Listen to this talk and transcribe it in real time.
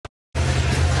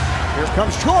Here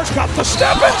comes George, got the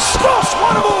step and stuffs.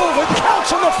 What a move! It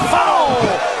counts in the foul.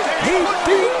 He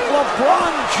beat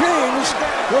LeBron James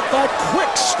with that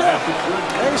quick step.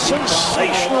 A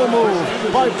sensational move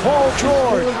by Paul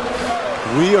George.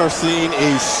 We are seeing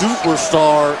a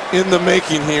superstar in the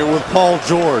making here with Paul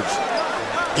George.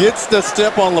 Gets the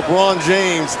step on LeBron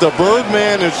James. The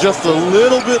Birdman is just a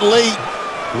little bit late,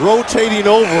 rotating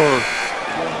over,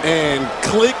 and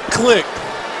click, click.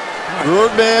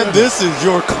 Birdman, this is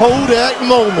your Kodak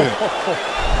moment.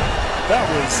 That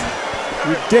was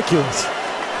ridiculous.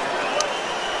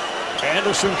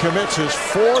 Anderson commits his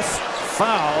fourth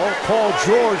foul. Paul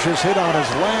George has hit on his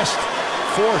last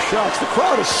 4 shots. The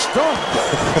crowd is stunned.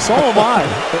 So am I.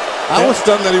 I was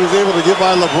stunned that he was able to get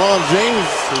by LeBron James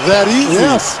that easy.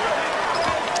 Yes.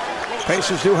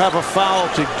 Pacers do have a foul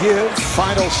to give.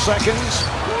 Final seconds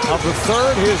of the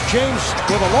third. Here's James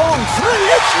with a long three.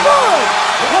 It's good.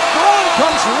 LeBron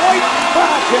comes right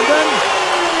back, and then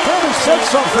Curtis said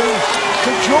something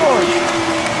to George.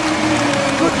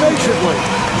 Good-naturedly,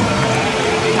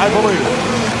 I believe.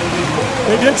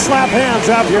 They did slap hands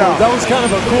after that. That was kind of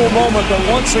a cool moment, but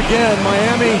once again,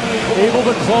 Miami able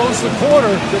to close the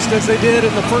quarter just as they did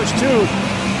in the first 2.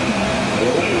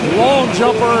 Long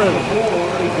jumper and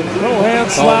no hand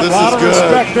slap. This A lot is of good.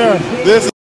 respect there. This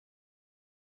is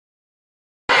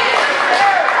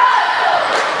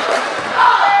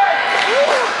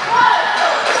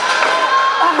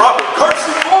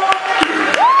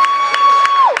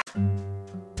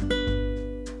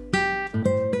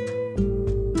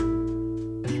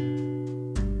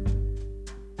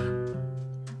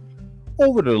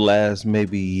Over the last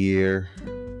maybe year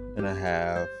and a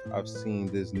half, I've seen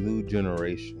this new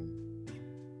generation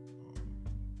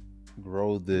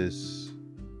grow this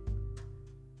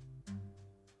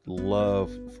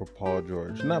love for Paul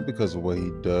George. Not because of what he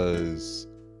does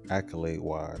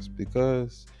accolade-wise,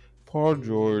 because Paul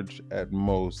George at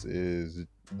most is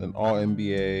an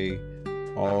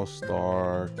all-NBA,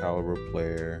 all-star caliber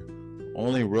player.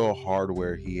 Only real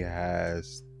hardware he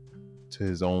has to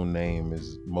his own name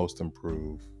is most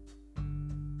improved,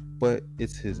 but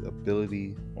it's his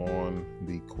ability on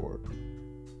the court.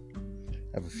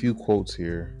 I have a few quotes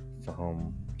here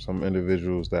from some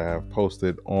individuals that have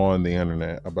posted on the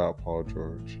internet about Paul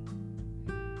George,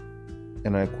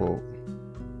 and I quote,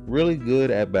 "Really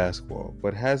good at basketball,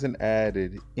 but hasn't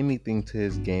added anything to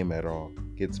his game at all.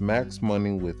 Gets max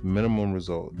money with minimum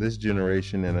result. This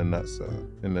generation in a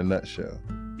nutshell,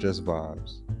 just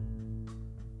vibes."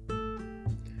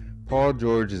 Paul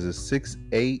George is a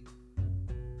 6'8"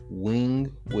 wing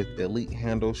with elite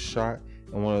handle shot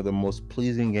and one of the most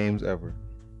pleasing games ever.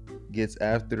 Gets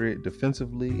after it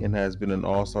defensively and has been an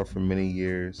all-star for many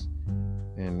years,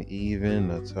 and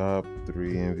even a top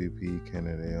 3 MVP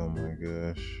candidate. Oh my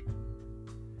gosh.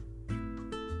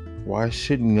 Why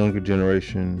shouldn't younger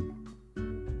generation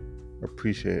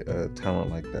appreciate a talent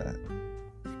like that?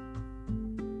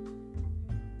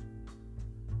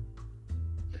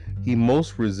 He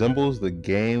most resembles the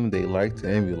game they like to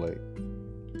emulate.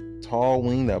 Tall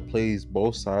wing that plays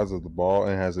both sides of the ball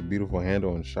and has a beautiful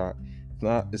handle and shot.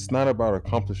 It's not about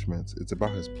accomplishments, it's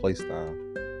about his play style.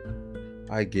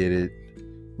 I get it.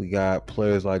 We got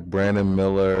players like Brandon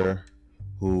Miller,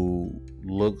 who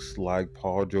looks like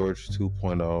Paul George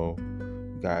 2.0.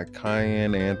 We got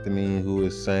Kiyan Anthony,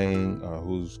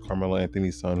 who's Carmelo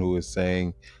Anthony's son, who is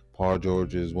saying Paul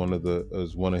George is one of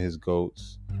his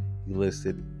GOATs. He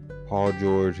listed Paul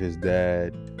George, his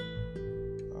dad,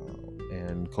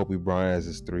 and Kobe Bryant as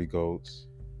his 3 GOATs.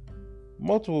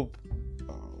 Multiple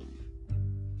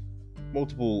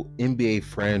NBA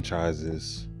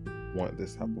franchises want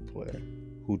this type of player,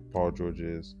 who Paul George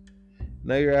is.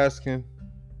 Now you're asking,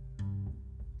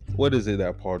 what is it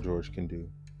that Paul George can do?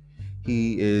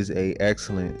 He is a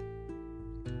excellent,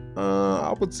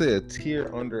 I would say a tier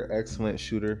under excellent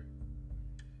shooter.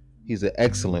 He's an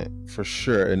excellent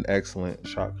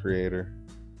shot creator,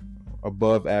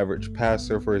 above average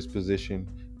passer for his position,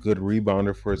 good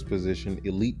rebounder for his position,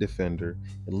 elite defender,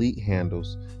 elite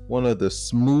handles, one of the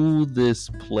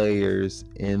smoothest players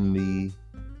in the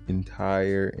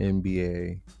entire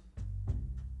NBA.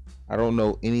 I don't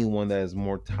know anyone that is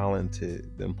more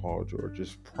talented than Paul George.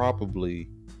 It's probably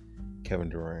Kevin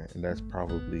Durant, and that's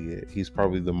probably it. He's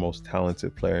probably the most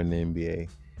talented player in the NBA.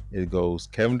 It goes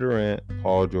Kevin Durant,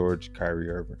 Paul George, Kyrie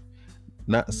Irving.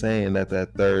 Not saying that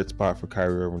 3rd spot for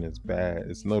Kyrie Irving is bad.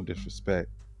 It's no disrespect.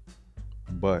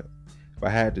 But if I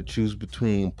had to choose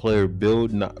between player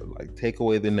build, take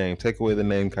away the name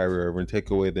Kyrie Irving, take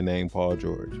away the name Paul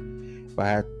George. If I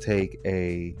had to take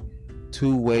a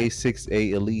 2-way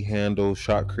 6'8" elite handle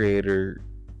shot creator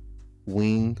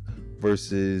wing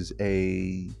versus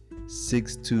a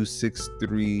 6'2",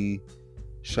 6'3"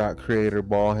 shot creator,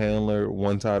 ball handler,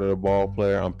 one side of the ball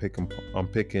player, I'm picking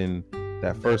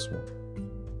that first one.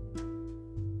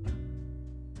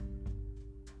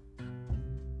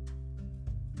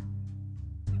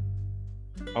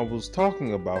 I was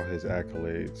talking about his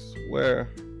accolades, where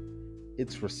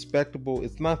it's respectable.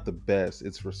 It's not the best,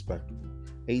 it's respectable.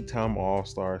 8-time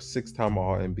All-Star, 6-time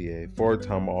All-NBA,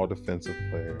 4-time All-Defensive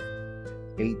Player,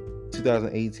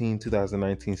 2018,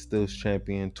 2019 Steals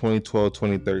Champion, 2012,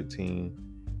 2013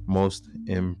 Most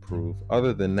Improved.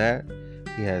 Other than that,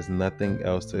 he has nothing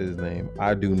else to his name.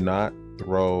 I do not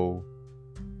throw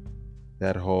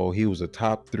that whole, he was a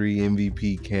top 3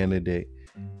 MVP candidate.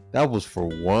 That was for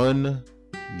 1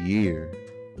 year.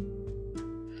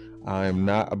 I am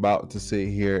not about to sit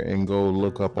here and go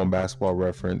look up on Basketball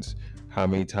Reference how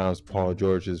many times Paul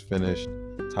George has finished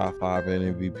top 5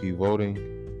 in MVP voting,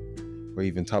 or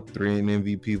even top 3 in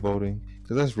MVP voting,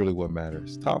 because that's really what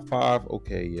matters. Top 5,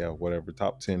 okay, yeah, whatever.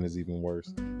 Top 10 is even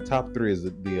worse. Top 3 is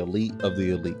the elite of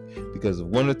the elite, because if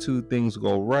 1 or 2 things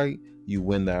go right, you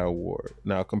win that award.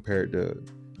 Now, compared to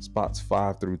spots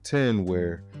 5 through 10,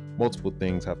 where multiple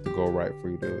things have to go right for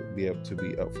you to be able to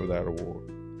be up for that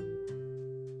award.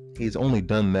 He's only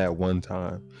done that 1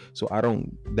 time. So I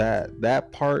don't,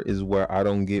 that part is where I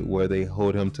don't get where they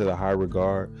hold him to the high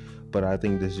regard. But I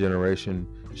think this generation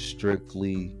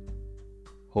strictly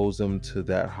holds him to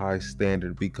that high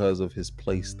standard because of his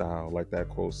play style, like that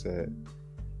quote said.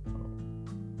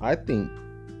 I think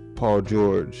Paul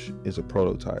George is a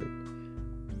prototype.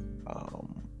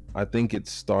 I think it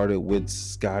started with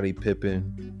Scottie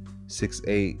Pippen,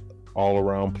 6'8",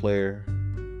 all-around player.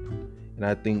 And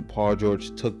I think Paul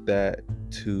George took that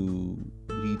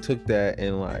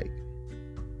and like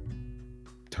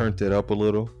turned it up a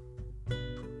little.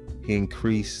 He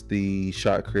increased the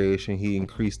shot creation. He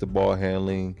increased the ball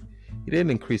handling. He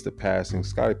didn't increase the passing.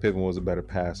 Scottie Pippen was a better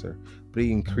passer, but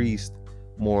he increased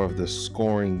more of the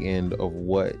scoring end of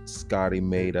what Scottie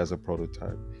made as a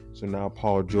prototype. So now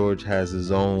Paul George has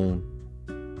his own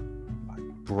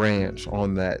branch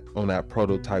on that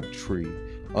prototype tree.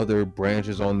 Other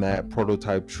branches on that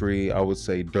prototype tree, I would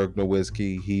say Dirk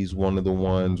Nowitzki. He's one of the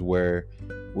ones where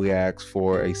we ask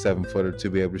for a 7-footer to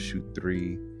be able to shoot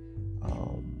 3.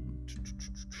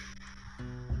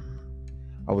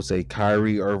 I would say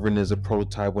Kyrie Irving is a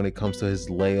prototype when it comes to his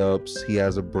layups. He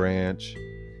has a branch.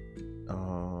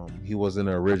 He wasn't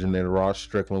an originator. Ross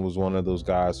Strickland was one of those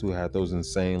guys who had those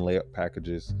insane layup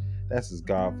packages. That's his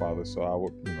godfather. So I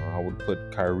would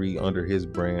put Kyrie under his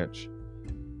branch.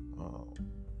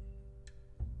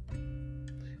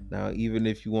 Now, even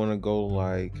if you want to go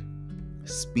like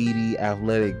speedy,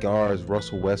 athletic guards,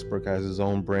 Russell Westbrook has his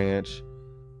own branch.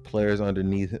 Players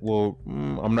underneath it. Well,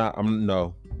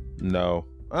 no.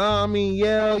 I mean,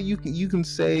 yeah, you can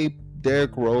say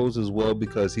Derrick Rose as well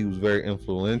because he was very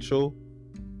influential.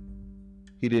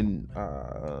 He didn't.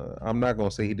 I'm not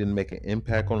gonna say he didn't make an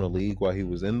impact on the league while he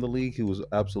was in the league. He was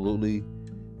absolutely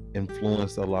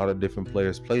influenced a lot of different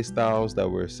players' play styles that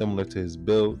were similar to his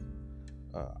build.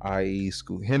 I.e.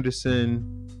 Scoot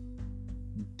Henderson,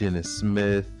 Dennis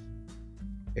Smith,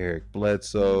 Eric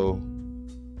Bledsoe,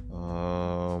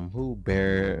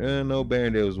 Baron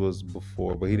Davis was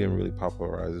before, but he didn't really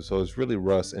popularize it. So it's really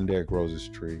Russ and Derrick Rose's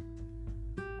tree.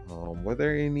 Were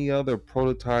there any other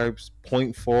prototypes,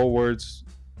 point forwards?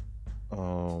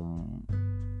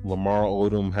 Lamar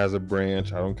Odom has a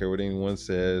branch. I don't care what anyone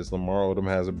says. Lamar Odom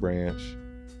has a branch.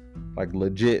 Like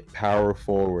legit power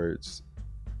forwards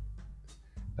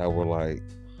that were like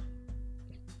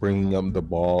bringing up the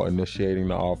ball, initiating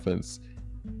the offense,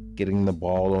 getting the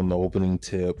ball on the opening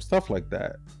tip, stuff like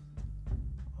that.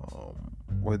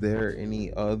 Were there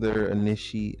any other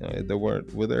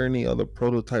were there any other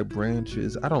prototype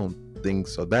branches? I don't think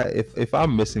so. That if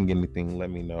I'm missing anything,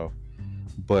 let me know.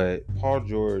 But Paul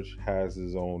George has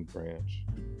his own branch.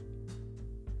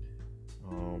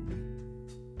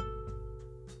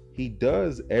 He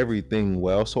does everything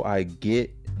well, so I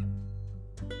get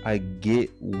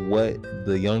what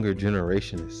the younger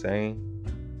generation is saying.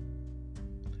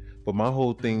 But my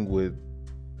whole thing with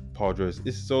Paul George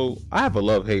is I have a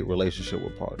love-hate relationship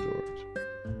with Paul George.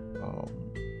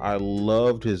 I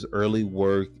loved his early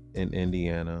work in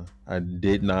Indiana. I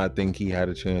did not think he had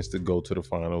a chance to go to the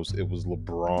finals. It was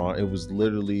LeBron.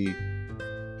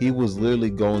 He was literally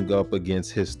going up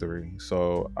against history.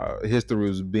 So history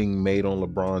was being made on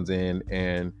LeBron's end,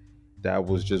 and that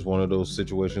was just one of those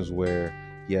situations where,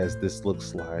 yes, this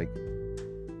looks like,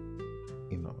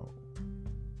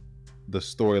 the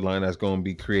storyline that's going to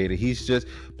be created.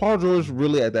 Paul George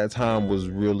really at that time was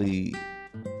really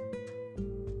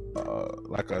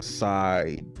like a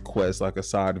side quest, like a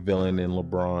side villain in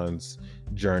LeBron's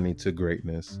journey to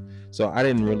greatness. So I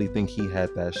didn't really think he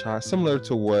had that shot. Similar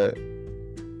to what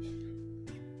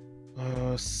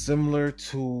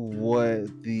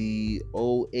the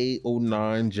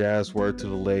 08-09 Jazz were to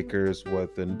the Lakers,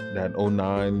 what that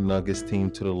 09 Nuggets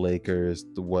team to the Lakers,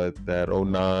 what that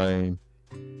 09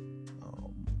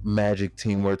 Magic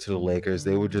team were to the Lakers.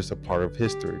 They were just a part of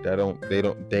history.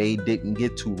 They didn't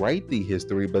get to write the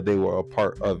history, but they were a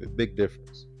part of it. Big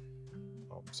difference.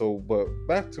 But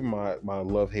back to my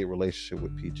love-hate relationship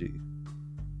with PG.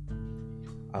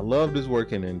 I loved his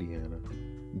work in Indiana.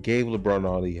 Gave LeBron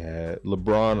all he had.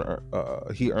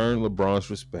 He earned LeBron's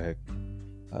respect.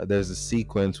 There's a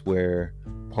sequence where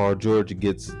Paul George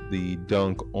gets the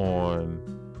dunk on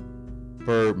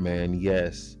Birdman,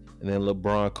 yes, and then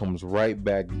LeBron comes right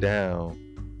back down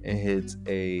and hits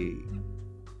a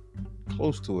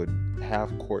close to a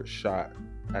half-court shot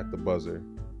at the buzzer.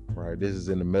 Right, this is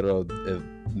in the middle of the.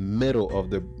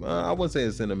 I wouldn't say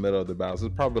it's in the middle of the bounce.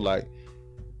 It's probably like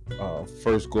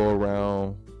first go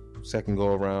around, second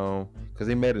go around, because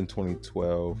they met in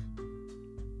 2012.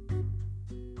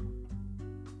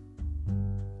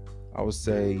 I would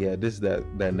say, yeah, this is that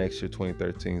next year,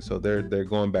 2013. So they're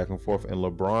going back and forth, and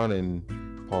LeBron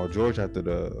and Paul George, after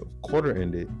the quarter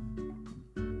ended,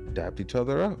 dapped each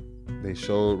other up. They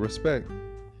showed respect.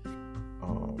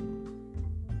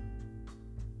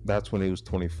 That's when he was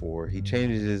 24. He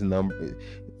changes his number.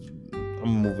 I'm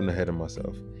moving ahead of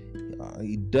myself.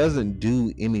 He doesn't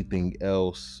do anything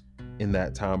else in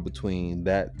that time between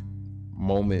that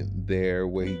moment there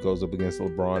where he goes up against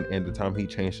LeBron and the time he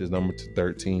changed his number to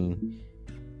 13.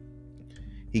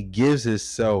 He gives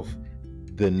himself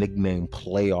the nickname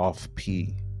Playoff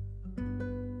P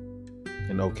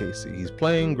in OKC. He's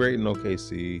playing great in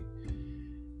OKC.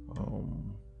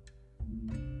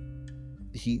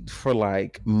 For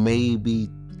like maybe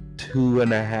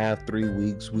 2.5, 3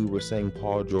 weeks, we were saying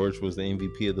Paul George was the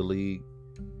MVP of the league.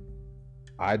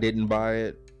 I didn't buy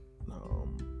it.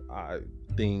 I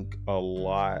think a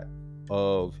lot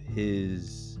of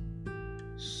his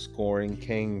scoring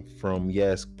came from,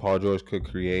 yes, Paul George could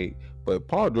create, but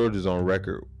Paul George is on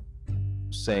record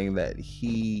saying that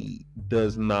he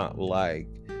does not like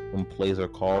when plays are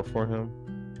called for him.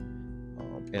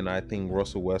 And I think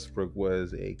Russell Westbrook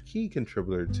was a key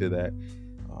contributor to that.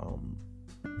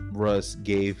 Russ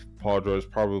gave Paul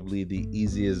George probably the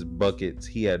easiest buckets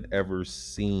he had ever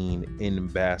seen in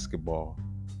basketball.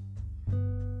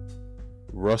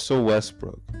 Russell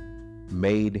Westbrook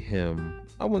made him,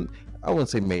 I wouldn't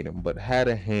say made him, but had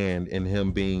a hand in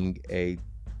him being a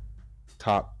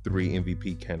top 3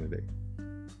 MVP candidate.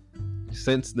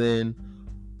 Since then,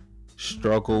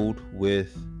 struggled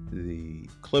with the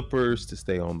Clippers to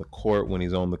stay on the court. When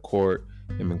he's on the court,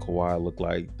 him and Kawhi look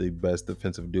like the best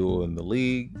defensive duo in the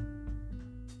league,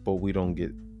 but we don't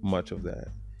get much of that.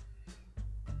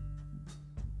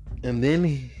 And then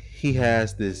he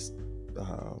has this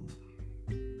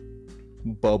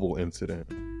bubble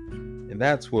incident, and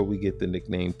that's where we get the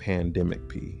nickname Pandemic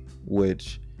P,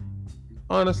 which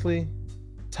honestly,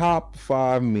 top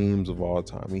 5 memes of all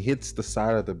time. He hits the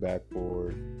side of the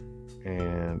backboard,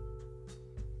 and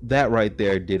that right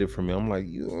there did it for me. I'm like,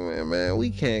 man,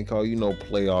 we can't call you no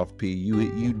Playoff P. You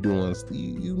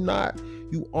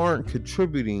aren't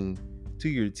contributing to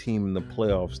your team in the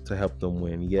playoffs to help them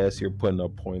win. Yes, you're putting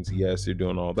up points. Yes, you're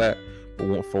doing all that.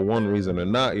 But for one reason or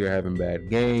not, you're having bad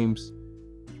games.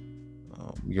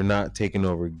 You're not taking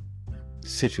over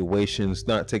situations,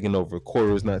 not taking over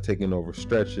quarters, not taking over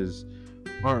stretches,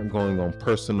 aren't going on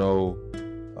personal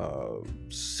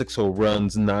 6-0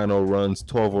 runs, 9-0 runs,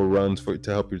 12-0 runs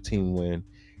to help your team win.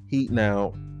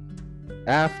 Now,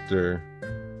 after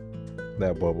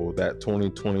that bubble, that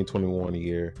 2020-21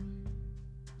 year,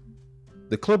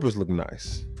 the Clippers look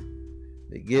nice.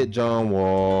 They get John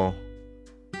Wall.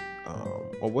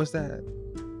 Or was that?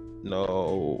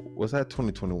 No, was that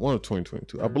 2021 or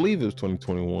 2022? I believe it was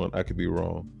 2021. I could be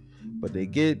wrong. But they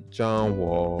get John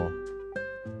Wall.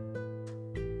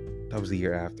 That was the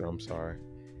year after, I'm sorry.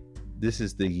 This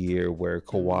is the year where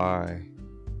Kawhi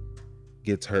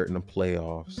gets hurt in the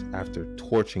playoffs after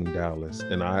torching Dallas.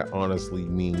 And I honestly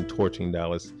mean torching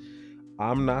Dallas.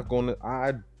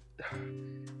 Kawhi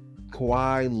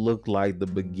looked like the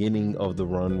beginning of the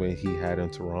runway he had in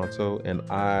Toronto. And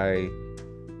I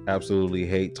absolutely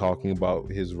hate talking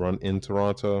about his run in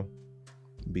Toronto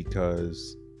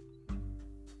because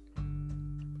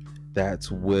that's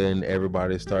when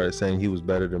everybody started saying he was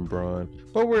better than Bron.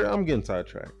 But I'm getting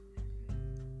sidetracked.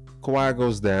 Kawhi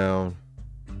goes down.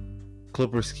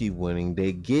 Clippers keep winning.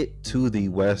 They get to the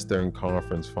Western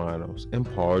Conference Finals,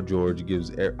 and Paul George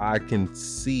I can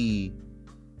see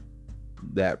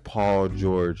that Paul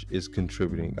George is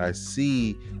contributing. I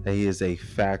see that he is a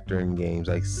factor in games.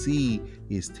 I see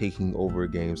he's taking over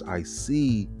games. I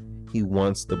see he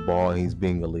wants the ball and he's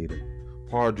being a leader.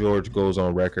 Paul George goes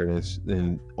on record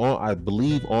and I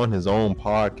believe on his own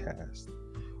podcast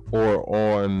or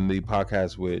on the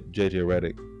podcast with JJ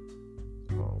Redick.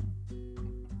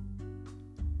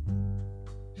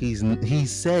 He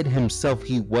said himself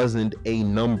he wasn't a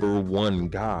number one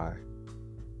guy.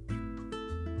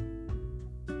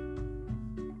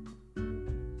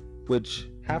 Which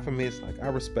half of me is like, I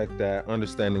respect that,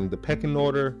 understanding the pecking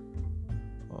order.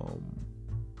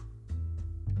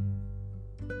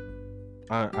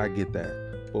 I get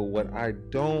that. But what I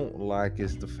don't like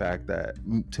is the fact that,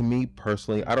 to me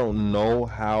personally, I don't know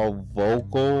how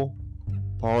vocal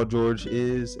Paul George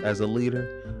is as a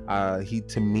leader.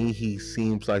 He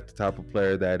seems like the type of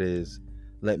player that is,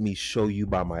 let me show you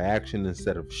by my action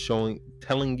instead of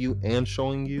telling you and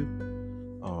showing you.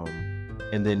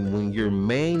 And then when your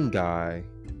main guy,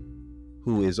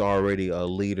 who is already a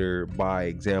leader by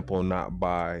example, not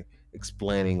by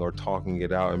explaining or talking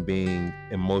it out and being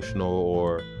emotional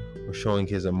or showing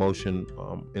his emotion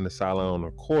in the sideline on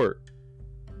the court,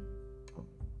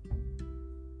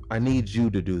 I need you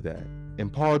to do that.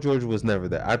 And Paul George was never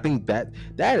that. I think that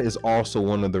is also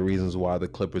one of the reasons why the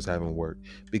Clippers haven't worked,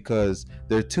 because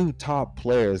their two top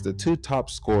players, the two top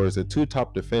scorers, the two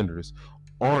top defenders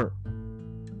aren't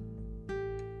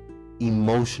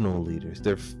emotional leaders.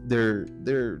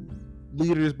 They're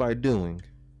leaders by doing.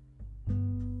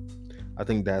 I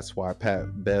think that's why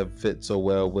Pat Bev fits so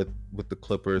well with the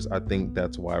Clippers. I think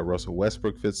that's why Russell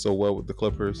Westbrook fits so well with the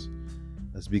Clippers.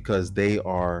 That's because they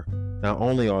are, not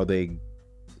only are they,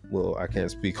 well, I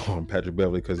can't speak on Patrick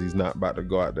Beverley because he's not about to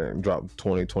go out there and drop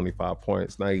 20, 25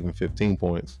 points, not even 15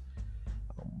 points.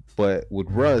 But with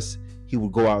Russ, he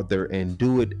would go out there and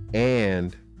do it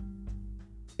and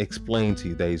explain to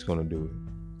you that he's going to do it.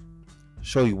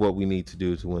 Show you what we need to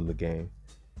do to win the game.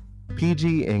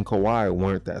 PG and Kawhi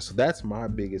weren't that. So that's my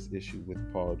biggest issue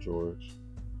with Paul George.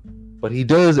 But he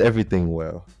does everything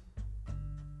well.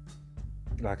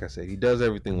 Like I said, he does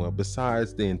everything well.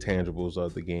 Besides the intangibles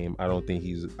of the game, I don't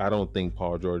think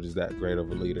Paul George is that great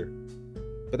of a leader.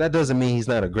 But that doesn't mean he's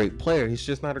not a great player. He's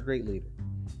just not a great leader.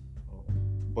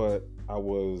 But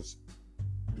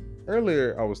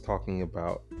earlier I was talking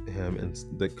about him and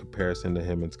the comparison to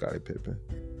him and Scottie Pippen.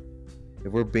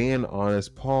 If we're being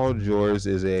honest, Paul George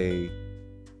is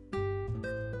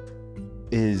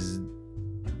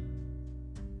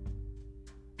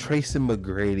Tracy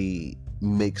McGrady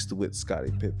mixed with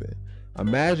Scottie Pippen.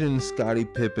 Imagine Scottie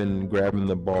Pippen grabbing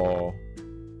the ball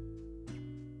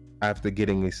after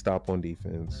getting a stop on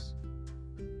defense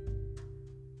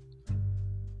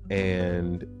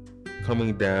and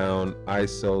coming down,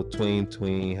 ISO,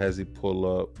 tween, has he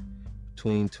pull up,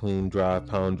 tween, drive,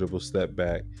 pound dribble, step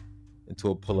back into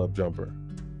a pull-up jumper.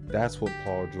 That's what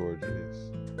Paul George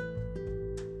is.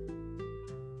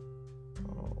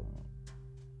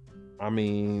 I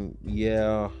mean,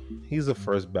 yeah, he's a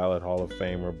first ballot Hall of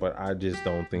Famer, but I just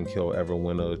don't think he'll ever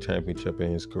win a championship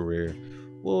in his career.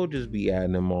 We'll just be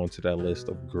adding him onto that list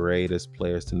of greatest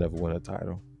players to never win a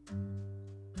title.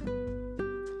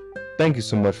 Thank you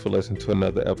so much for listening to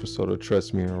another episode of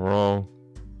Trust Me, I'm Wrong.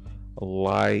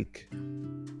 Like,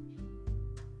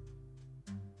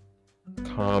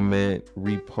 comment,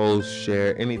 repost,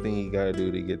 share, anything you gotta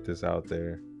do to get this out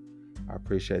there. I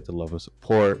appreciate the love and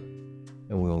support,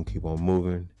 and we're gonna keep on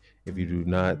moving. If you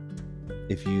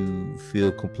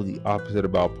feel completely opposite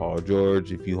about Paul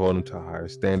George, if you hold him to a higher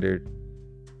standard,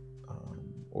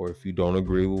 or if you don't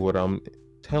agree with what I'm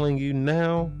telling you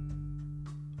now,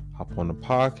 hop on the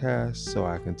podcast so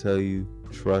I can tell you,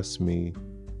 trust me,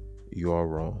 you are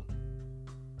wrong.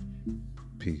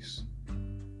 Peace.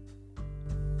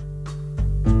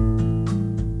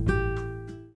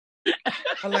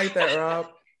 I like that, Rob.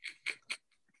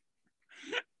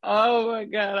 Oh my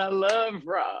God, I love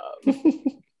Rob.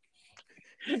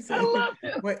 I love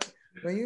him. When you